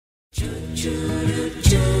Yeah,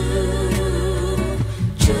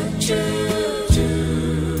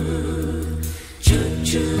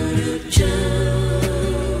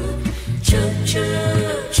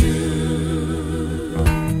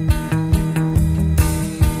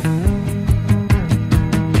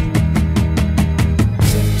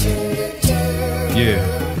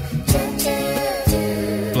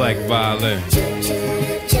 black violin.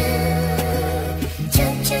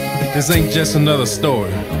 This ain't just another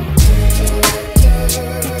story.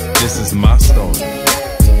 This is my story.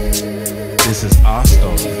 This is our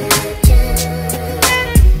story.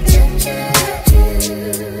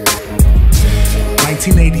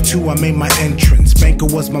 1982, I made my entrance. Banker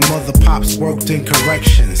was my mother, pops worked in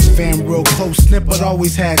corrections. Fam real close, snip, but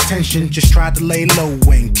always had tension. Just tried to lay low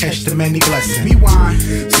and catch the many blessings.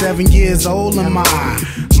 Rewind, 7 years old am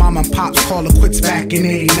I. Mom and pops called it quits back in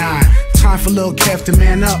 '89. Time for little Kev to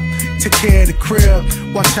man up, take care of the crib.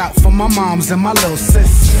 Watch out for my moms and my little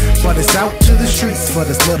sis. But it's out to the streets for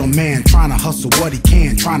this little man, trying to hustle what he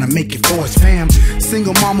can, trying to make it for his fam.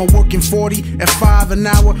 Single mama working 40 at 5 an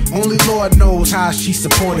hour. Only Lord knows how she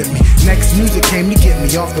supported me. Next music came to get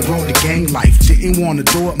me off the road to gang life. Didn't want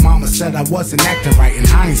to do it, mama said I wasn't acting right. In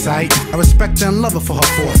hindsight, I respect her and love her for her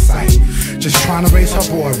foresight. Just trying to raise her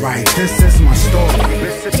boy right. This is my story.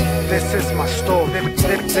 This is my story.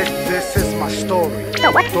 This is my story.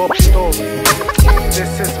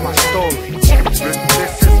 This is my story. This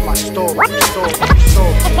is my story.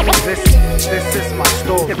 This is my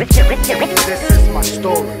story. This is my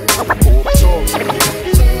story.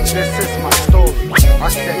 This is my story. I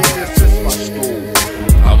said this is my story.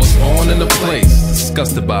 I was born in a place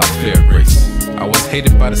disgusted by a fair race. I was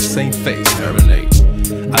hated by the same face, marinate.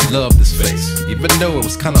 I love this face, even though it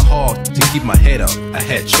was kinda hard to keep my head up. I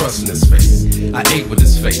had trust in this face. I ate with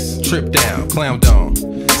this face, tripped down, clowned on.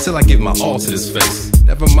 Still I give my all to this face.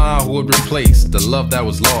 Never mind who would replace the love that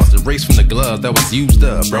was lost, erased from the glove that was used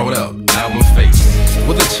up, brought up, now in face.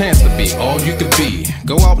 With a chance to be all you could be,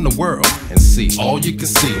 go out in the world and see all you can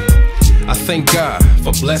see. I thank God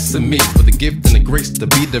for blessing me with the gift and the grace to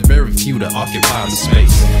be the very few that occupy the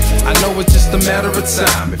space. I know it's just a matter of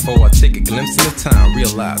time before I take a glimpse into time,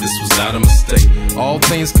 realize this was not a mistake. All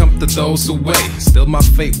things come to those who wait. Still my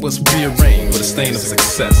fate was rearranged with a stain of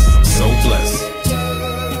success. I'm so blessed.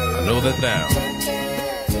 I know that now.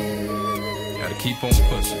 Gotta keep on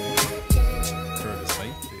pushing.